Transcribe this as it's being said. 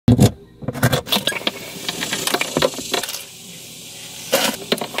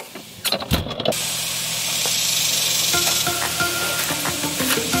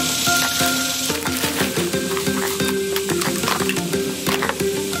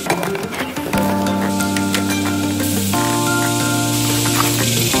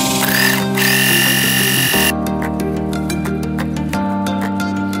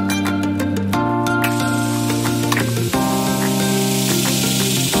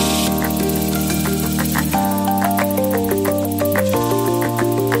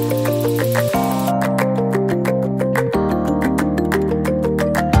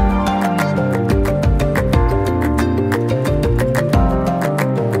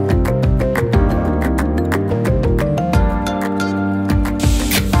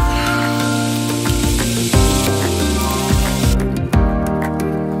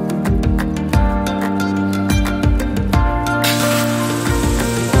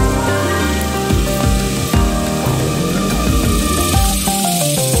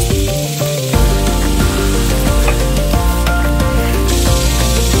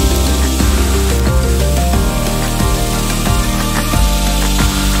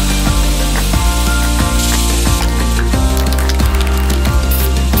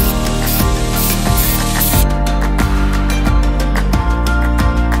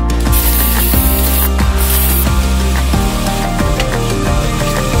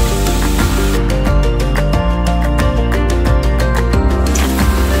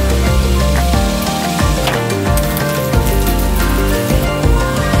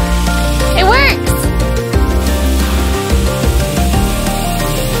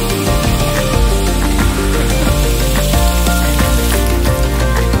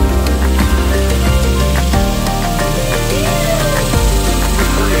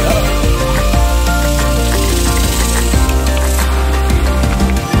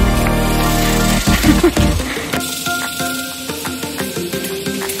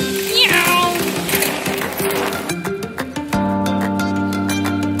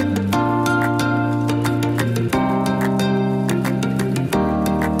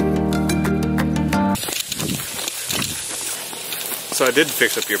So I did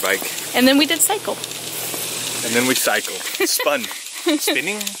fix up your bike. And then we did cycle. And then we cycled. Spun.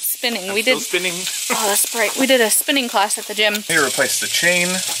 Spinning? Spinning. We did spinning. Oh, that's right. We did a spinning class at the gym. We replaced the chain,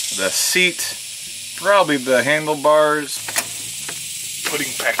 the seat, probably the handlebars,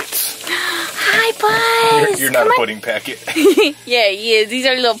 pudding packets. Hi, Buzz. You're not a pudding packet. Yeah, he is. These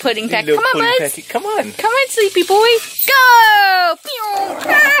are little pudding packets. Come on, Buzz. Packet. Come on. Come on, sleepy boy. Go!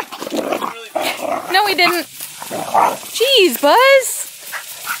 Ah! No, we didn't. Jeez, Buzz.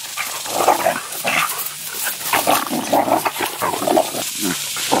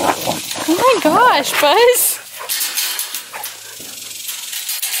 Oh my gosh, Buzz.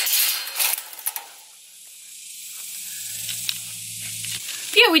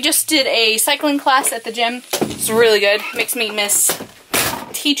 Yeah, we just did a cycling class at the gym. It's really good. Makes me miss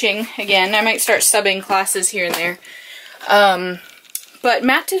teaching again. I might start subbing classes here and there. But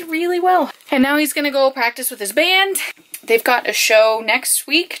Matt did really well. And now he's gonna go practice with his band. They've got a show next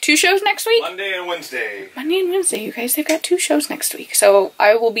week. 2 shows next week? Monday and Wednesday. Monday and Wednesday, you guys. They've got 2 shows next week. So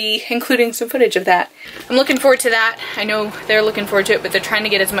I will be including some footage of that. I'm looking forward to that. I know they're looking forward to it, but they're trying to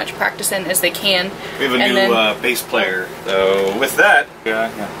get as much practice in as they can. We have a new bass player. So with that,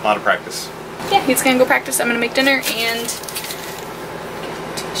 yeah, a lot of practice. Yeah, he's gonna go practice. I'm gonna make dinner and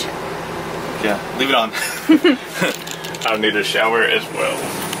take a shower. Yeah, leave it on. I need a shower as well.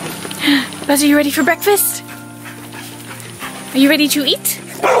 Buzz, are you ready for breakfast? Are you ready to eat?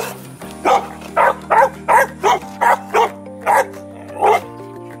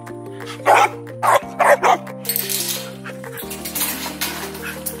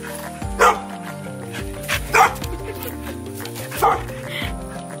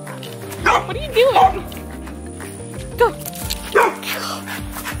 What are you doing? Go.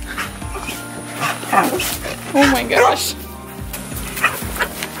 Oh my gosh.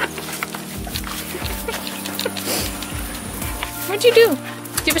 What'd you do? Do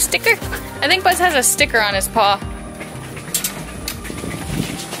you have a sticker? I think Buzz has a sticker on his paw.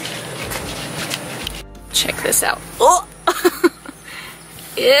 Check this out. Oh!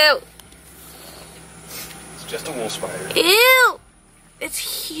 Ew! It's just a wool spider. Ew! It's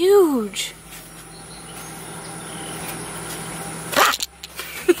huge.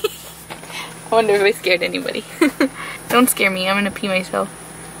 I wonder if I scared anybody. Don't scare me, I'm gonna pee myself.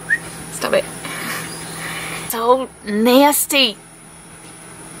 Stop it. So nasty.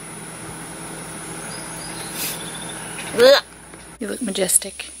 Ugh. You look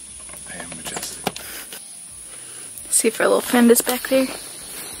majestic. I am majestic. See if our little friend is back there.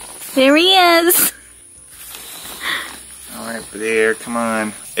 There he is. Alright, Blair, come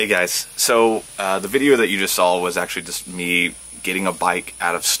on. Hey guys, so the video that you just saw was actually just me getting a bike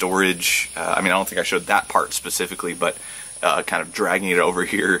out of storage. I mean, I don't think I showed that part specifically, but kind of dragging it over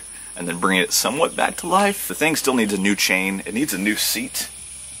here and then bringing it somewhat back to life. The thing still needs a new chain. It needs a new seat.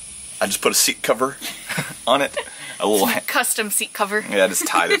 I just put a seat cover on it. A little custom seat cover. Yeah, just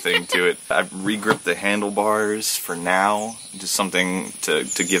tie the thing to it. I've re-gripped the handlebars for now. Just something to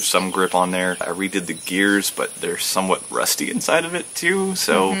give some grip on there. I redid the gears, but they're somewhat rusty inside of it too.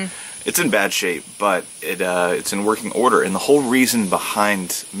 So it's in bad shape, but it's in working order. And the whole reason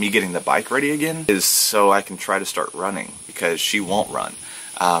behind me getting the bike ready again is so I can try to start running, because she won't run.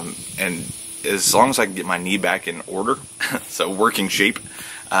 And as long as I can get my knee back in order, so working shape,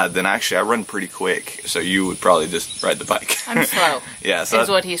 then actually I run pretty quick. So you would probably just ride the bike. I'm slow. Yeah, so that's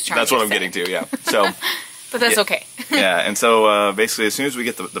what he's trying to say. That's what I'm getting to, yeah. So, but that's okay. Yeah, and so basically as soon as we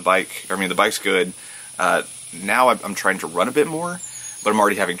get the bike, I mean the bike's good, now I'm trying to run a bit more, but I'm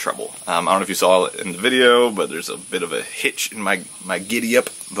already having trouble. I don't know if you saw it in the video, but there's a bit of a hitch in my giddy up,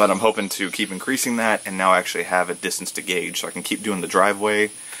 but I'm hoping to keep increasing that and now actually have a distance to gauge so I can keep doing the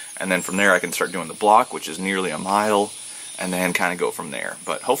driveway, and then from there I can start doing the block, which is nearly a mile, and then kind of go from there.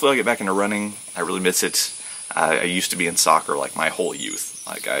 But hopefully I'll get back into running. I really miss it. I used to be in soccer like my whole youth.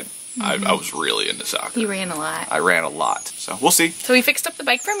 Like I was really into soccer. You ran a lot. I ran a lot. So we'll see. So he fixed up the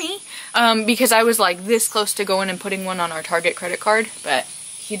bike for me because I was like this close to going and putting one on our Target credit card, but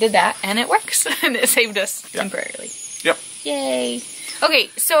he did that and it works and it saved us temporarily. Yep. Yay. Okay,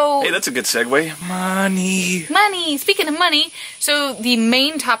 so... Hey, that's a good segue. Money. Money. Speaking of money, so the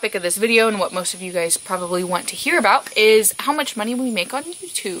main topic of this video and what most of you guys probably want to hear about is how much money we make on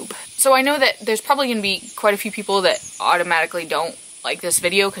YouTube. So I know that there's probably going to be quite a few people that automatically don't like this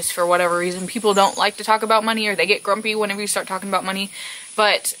video because for whatever reason people don't like to talk about money or they get grumpy whenever you start talking about money.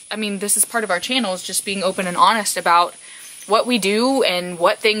 But, I mean, this is part of our channel, is just being open and honest about what we do and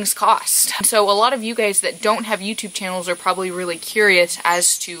what things cost. So a lot of you guys that don't have YouTube channels are probably really curious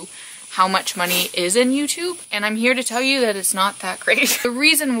as to how much money is in YouTube, and I'm here to tell you that it's not that great. The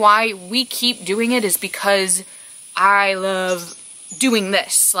reason why we keep doing it is because I love doing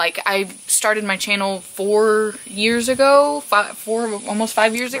this. Like, I started my channel 4 years ago, almost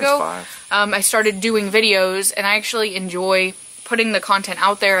 5 years ago. 5. I started doing videos, and I actually enjoy putting the content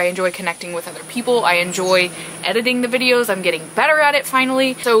out there. I enjoy connecting with other people. I enjoy editing the videos. I'm getting better at it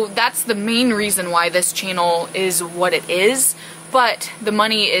finally. So that's the main reason why this channel is what it is. But the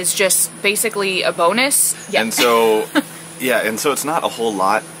money is just basically a bonus. Yeah. And so, yeah, and so it's not a whole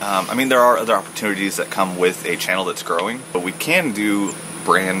lot. I mean, there are other opportunities that come with a channel that's growing, but we can do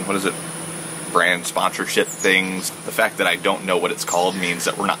brand sponsorship things. The fact that I don't know what it's called means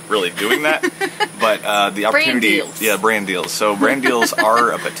that we're not really doing that. But the opportunity, brand deals. Yeah, brand deals. So brand deals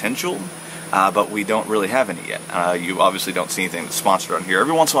are a potential, but we don't really have any yet. You obviously don't see anything that's sponsored on here.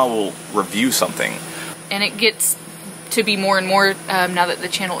 Every once in a while we'll review something. And it gets to be more and more now that the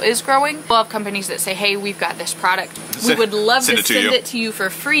channel is growing. We'll have companies that say, hey, we've got this product. We would love to send it to you for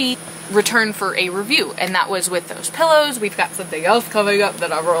free, return for a review. And that was with those pillows. We've got something else coming up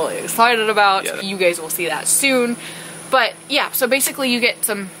that I'm really excited about. Yeah. You guys will see that soon. But yeah, so basically you get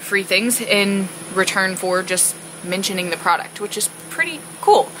some free things in return for just mentioning the product, which is pretty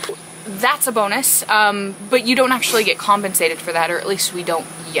cool. That's a bonus, but you don't actually get compensated for that, or at least we don't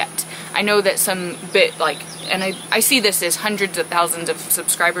yet. I know that some and I see this as hundreds of thousands of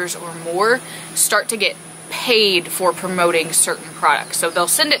subscribers or more start to get paid for promoting certain products. So they'll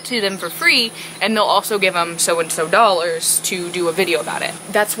send it to them for free, and they'll also give them so-and-so dollars to do a video about it.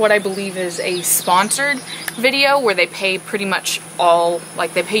 That's what I believe is a sponsored video, where they pay pretty much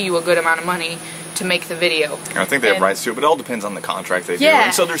they pay you a good amount of money to make the video. I think they have rights to it, but it all depends on the contract they do.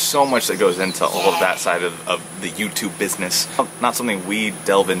 And so there's so much that goes into all of that side of the YouTube business. Not something we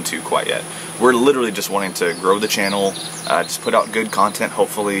delve into quite yet. We're literally just wanting to grow the channel, just put out good content,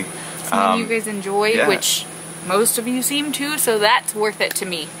 hopefully. Something you guys enjoy, which most of you seem to, so that's worth it to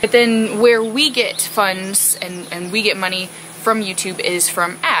me. But then where we get funds and we get money from YouTube is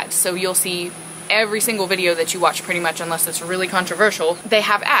from ads. So you'll see every single video that you watch, pretty much, unless it's really controversial, they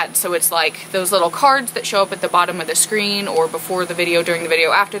have ads. So it's like those little cards that show up at the bottom of the screen, or before the video, during the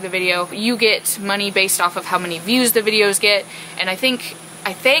video, after the video. You get money based off of how many views the videos get, and I think,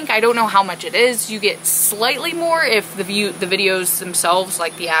 I don't know how much it is, you get slightly more if the videos themselves,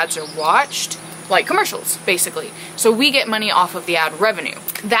 like the ads, are watched. Like commercials, basically. So we get money off of the ad revenue.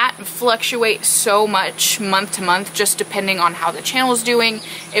 That fluctuates so much month to month, just depending on how the channel's doing.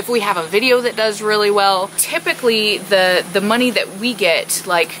 If we have a video that does really well, typically the money that we get,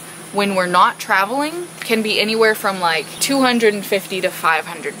 like when we're not traveling, can be anywhere from like $250 to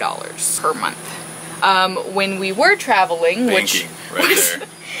 $500 per month. When we were traveling, which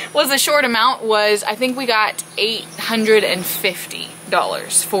was a short amount, I think we got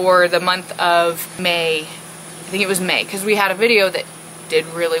 $850 for the month of May. I think it was May, because we had a video that did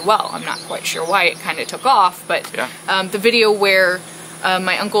really well. I'm not quite sure why it kind of took off, but the video where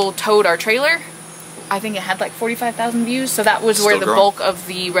my uncle towed our trailer, I think it had like 45,000 views, so that was where the bulk of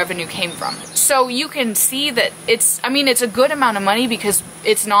the revenue came from. So you can see that it's a good amount of money, because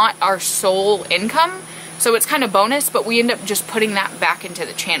it's not our sole income. So it's kind of bonus, but we end up just putting that back into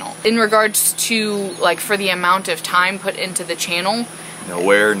the channel. In regards to, like, for the amount of time put into the channel,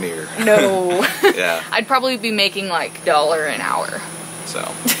 nowhere near. No. Yeah. I'd probably be making like $1 an hour. So.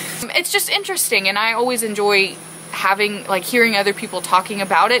 It's just interesting, and I always enjoy hearing other people talking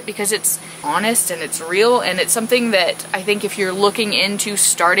about it, because it's honest and it's real, and it's something that I think if you're looking into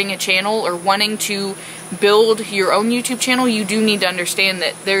starting a channel or wanting to build your own YouTube channel, you do need to understand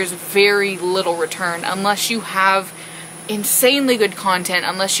that there's very little return unless you have insanely good content,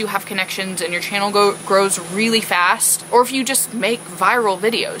 unless you have connections and your channel grows really fast, or if you just make viral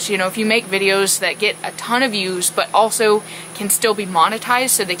videos. You know, if you make videos that get a ton of views but also can still be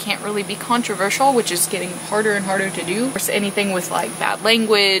monetized, so they can't really be controversial, which is getting harder and harder to do. Or anything with like bad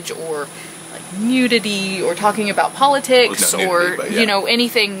language, or like nudity, or talking about politics, you know,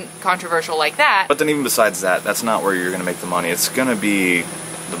 anything controversial like that. But then even besides that, that's not where you're gonna make the money. It's gonna be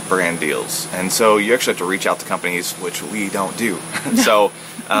the brand deals, and so you actually have to reach out to companies, which we don't do. So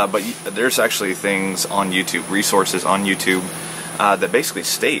but there's actually things on YouTube, resources on YouTube, that basically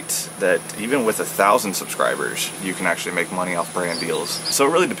state that even with 1,000 subscribers, you can actually make money off brand deals. So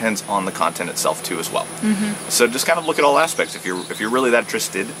it really depends on the content itself too, as well. So just kind of look at all aspects. If you're really that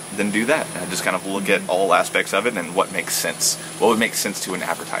interested, then do that. And just kind of look at all aspects of it and what makes sense. What would make sense to an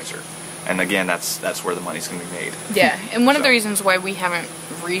advertiser. And again, that's where the money's going to be made. Yeah, and one of the reasons why we haven't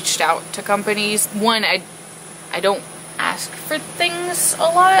reached out to companies, one, I don't ask for things a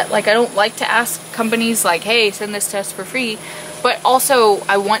lot. Like, I don't like to ask companies like, hey, send this to us for free. But also,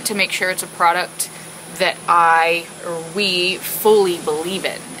 I want to make sure it's a product that we fully believe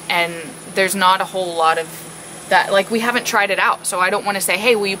in. And there's not a whole lot of that, like, we haven't tried it out. So I don't want to say,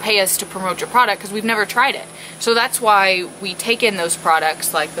 hey, will you pay us to promote your product? Because we've never tried it. So that's why we take in those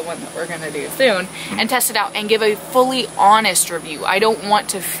products, like the one that we're going to do soon, and test it out and give a fully honest review. I don't want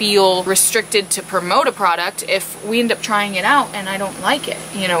to feel restricted to promote a product if we end up trying it out and I don't like it,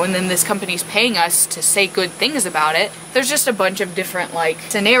 you know, and then this company's paying us to say good things about it. There's just a bunch of different, like,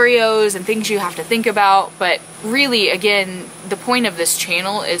 scenarios and things you have to think about. But really, again, the point of this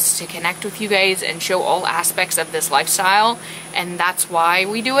channel is to connect with you guys and show all aspects of this lifestyle, and that's why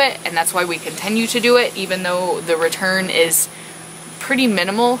we do it, and that's why we continue to do it, even though the return is pretty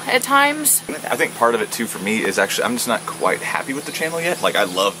minimal at times. I think part of it too for me is actually I'm just not quite happy with the channel yet. Like, I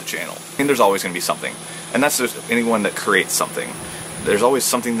love the channel. I mean, there's always going to be something, and that's just anyone that creates something. There's always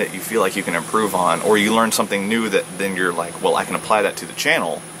something that you feel like you can improve on, or you learn something new that then you're like, well, I can apply that to the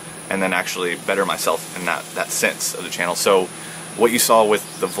channel and then actually better myself in that sense of the channel. So what you saw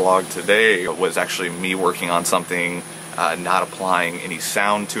with the vlog today was actually me working on something, not applying any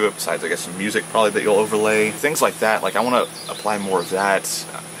sound to it besides, I guess, some music probably that you'll overlay. Things like that. Like, I want to apply more of that.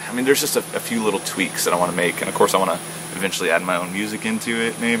 I mean, there's just a few little tweaks that I want to make, and of course I want to eventually add my own music into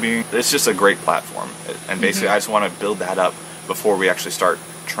it, maybe. It's just a great platform, and basically I just want to build that up before we actually start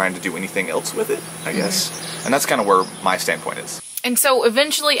trying to do anything else with it, I guess. And that's kind of where my standpoint is. And so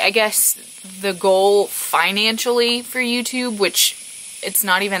eventually, I guess, the goal financially for YouTube, which it's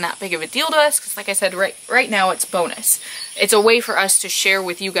not even that big of a deal to us, because like I said, right now it's bonus. It's a way for us to share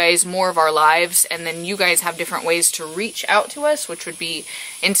with you guys more of our lives, and then you guys have different ways to reach out to us, which would be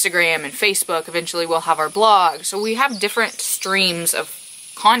Instagram and Facebook. Eventually we'll have our blog. So we have different streams of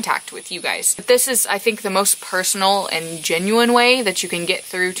contact with you guys. But this is, I think, the most personal and genuine way that you can get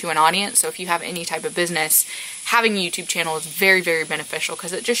through to an audience. So if you have any type of business, having a YouTube channel is very, very beneficial,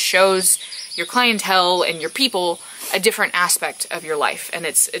 because it just shows your clientele and your people a different aspect of your life, and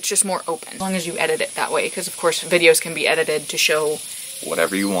it's just more open, as long as you edit it that way, because of course videos can be edited to show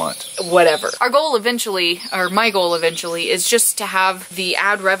whatever you want. Whatever. Our goal eventually, or my goal eventually, is just to have the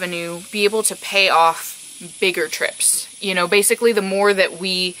ad revenue be able to pay off bigger trips. You know, basically the more that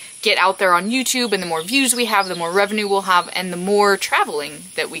we get out there on YouTube and the more views we have, the more revenue we'll have, and the more traveling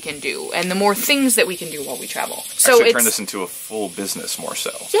that we can do, and the more things that we can do while we travel. So actually turn this into a full business more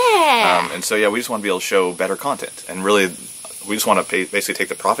so. Yeah. And so yeah, we just want to be able to show better content, and really we just want to basically take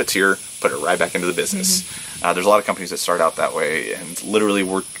the profits here, put it right back into the business. There's a lot of companies that start out that way, and literally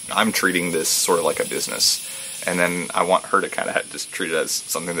I'm treating this sort of like a business, and then I want her to kind of just treat it as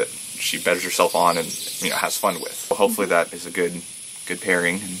something that she betters herself on and, you know, has fun with. Well, hopefully that is a good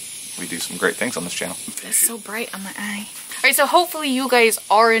pairing, and we do some great things on this channel. It's so bright on my eye. Alright, so hopefully you guys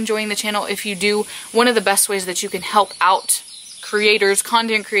are enjoying the channel. If you do, one of the best ways that you can help out creators,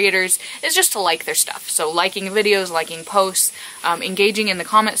 content creators, is just to like their stuff. So liking videos, liking posts, engaging in the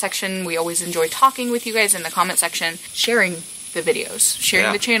comment section. We always enjoy talking with you guys in the comment section, sharing the videos,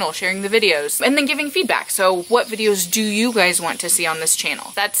 sharing the channel, sharing the videos, and then giving feedback. So what videos do you guys want to see on this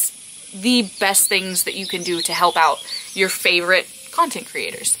channel? That's the best things that you can do to help out your favorite content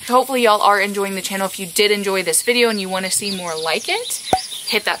creators. So hopefully y'all are enjoying the channel. If you did enjoy this video and you want to see more like it,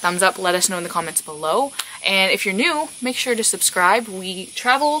 hit that thumbs up, let us know in the comments below. And if you're new, make sure to subscribe. We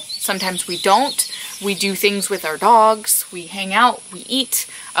travel, sometimes we don't. We do things with our dogs, we hang out, we eat,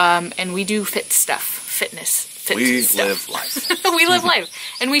 and we do fitness. We live life. We live life.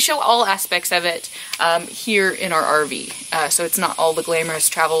 And we show all aspects of it here in our RV. So it's not all the glamorous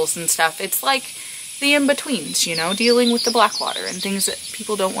travels and stuff. It's like the in-betweens, you know, dealing with the Blackwater and things that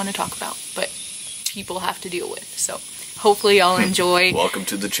people don't want to talk about, but people have to deal with. So hopefully y'all enjoy. Welcome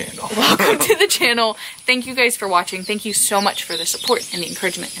to the channel. Welcome to the channel. Thank you guys for watching. Thank you so much for the support and the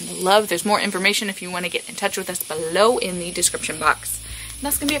encouragement and the love. There's more information if you want to get in touch with us below in the description box. And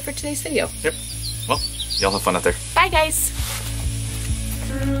that's going to be it for today's video. Yep. Well, y'all have fun out there. Bye, guys.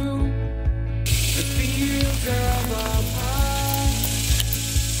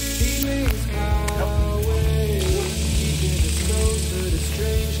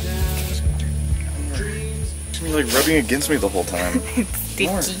 You're like rubbing against me the whole time. It's sticky.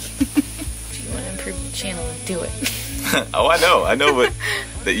 If you want to improve the channel, do it. Oh, I know, but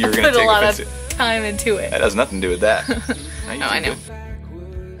that you're going to take put a lot offense of time into it. That has nothing to do with that. No, I know.